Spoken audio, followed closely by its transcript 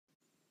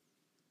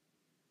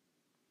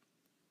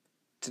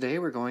Today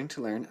we're going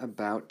to learn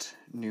about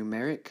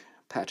numeric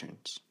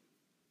patterns.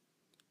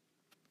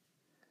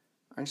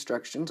 Our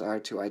instructions are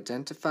to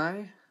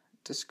identify,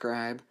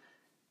 describe,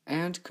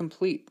 and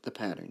complete the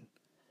pattern.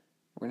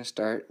 We're going to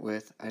start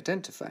with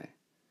identify.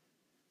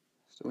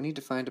 So we need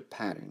to find a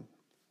pattern.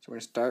 So we're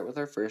going to start with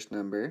our first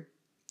number,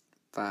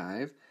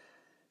 5,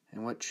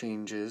 and what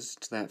changes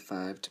to that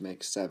 5 to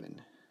make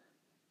 7?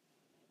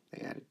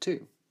 They added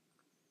 2.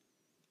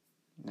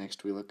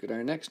 Next we look at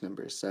our next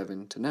number,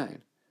 7 to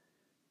 9.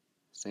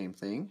 Same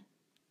thing,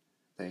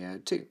 they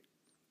add 2.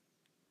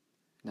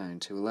 9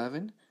 to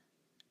 11,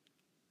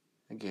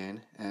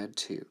 again add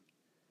 2.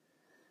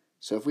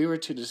 So if we were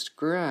to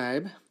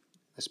describe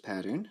this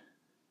pattern,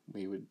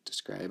 we would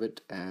describe it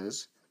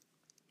as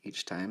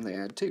each time they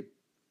add 2.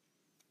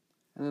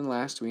 And then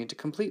last we need to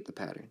complete the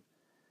pattern.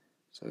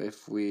 So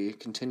if we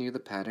continue the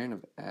pattern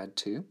of add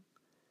 2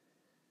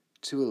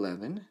 to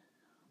 11,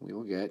 we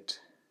will get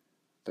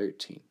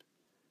 13.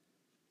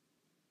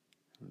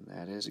 And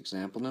that is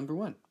example number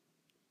 1.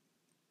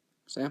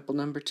 Example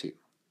number 2.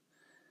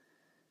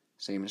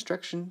 Same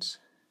instructions.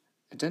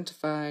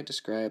 Identify,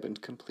 describe, and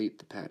complete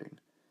the pattern.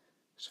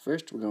 So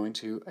first we're going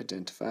to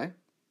identify.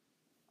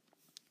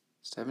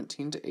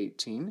 17 to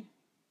 18,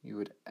 you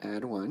would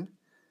add 1.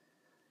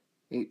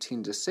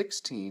 18 to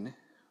 16,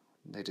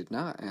 they did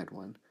not add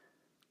 1.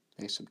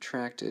 They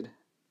subtracted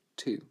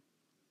 2.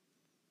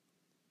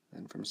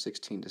 Then from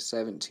 16 to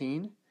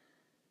 17,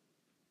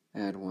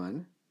 add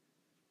 1.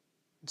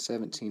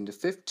 17 to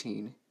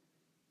 15,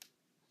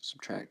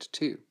 subtract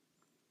 2.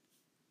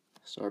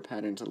 So our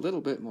pattern's a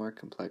little bit more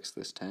complex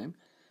this time.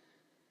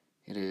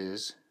 It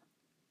is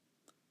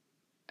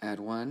add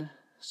 1,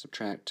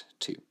 subtract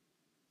 2.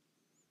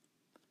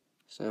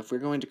 So if we're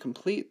going to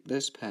complete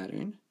this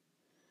pattern,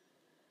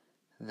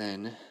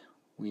 then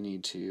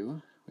we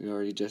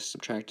already just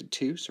subtracted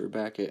 2, so we're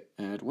back at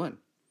add 1.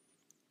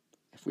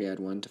 If we add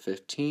 1 to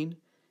 15,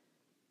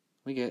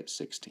 we get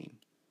 16.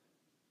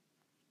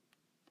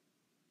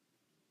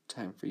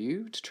 Time for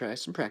you to try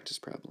some practice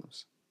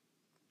problems.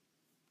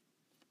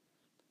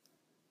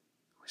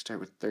 We start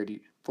with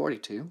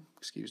 42,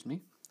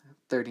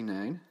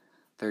 39,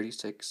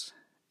 36,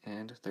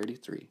 and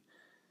 33.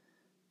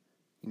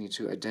 You need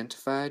to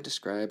identify,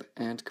 describe,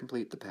 and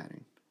complete the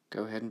pattern.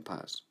 Go ahead and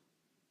pause.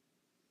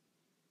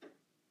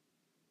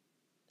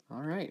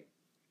 Alright.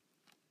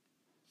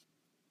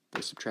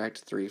 They subtract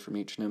 3 from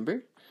each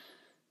number,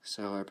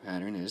 so our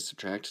pattern is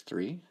subtract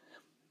 3.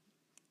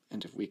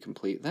 And if we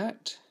complete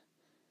that,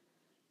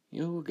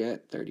 you'll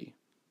get 30.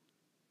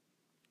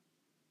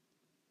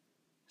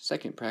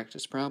 Second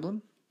practice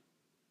problem,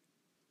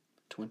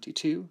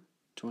 22,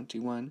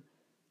 21,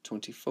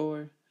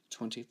 24,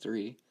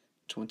 23,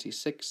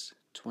 26,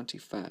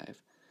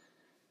 25.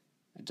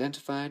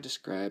 Identify,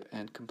 describe,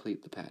 and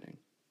complete the pattern.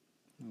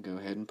 Go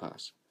ahead and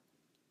pause.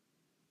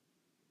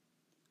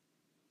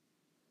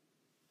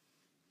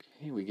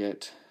 Okay, we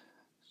get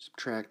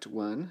subtract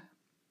 1,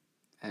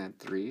 add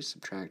 3,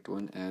 subtract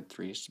 1, add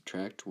 3,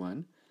 subtract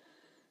 1.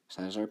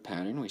 So that's our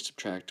pattern. We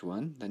subtract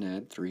 1, then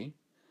add 3.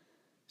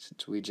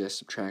 Since we just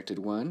subtracted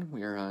 1,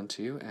 we are on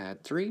to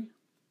add 3.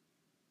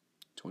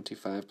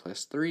 25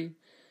 plus 3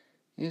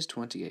 is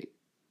 28.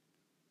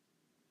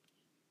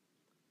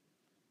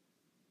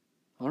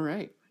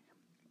 Alright,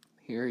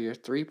 here are your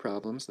 3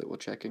 problems that we'll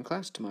check in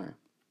class tomorrow.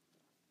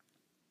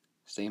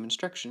 Same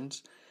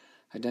instructions.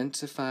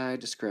 Identify,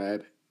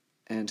 describe,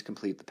 and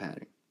complete the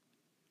pattern.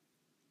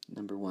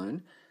 Number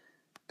 1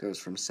 goes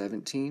from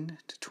 17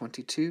 to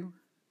 22,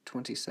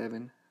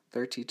 27,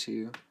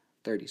 32,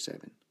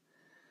 37.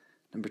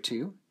 Number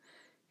 2,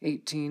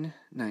 18,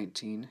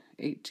 19,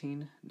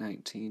 18,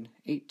 19,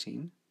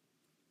 18.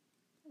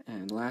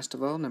 And last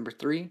of all, number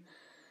 3,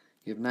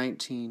 you have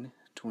 19,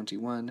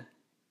 21,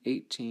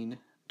 18,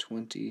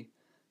 20,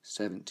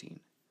 17.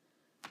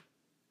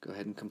 Go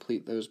ahead and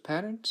complete those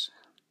patterns,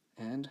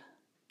 and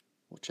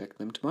we'll check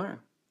them tomorrow.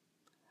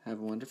 Have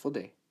a wonderful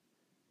day.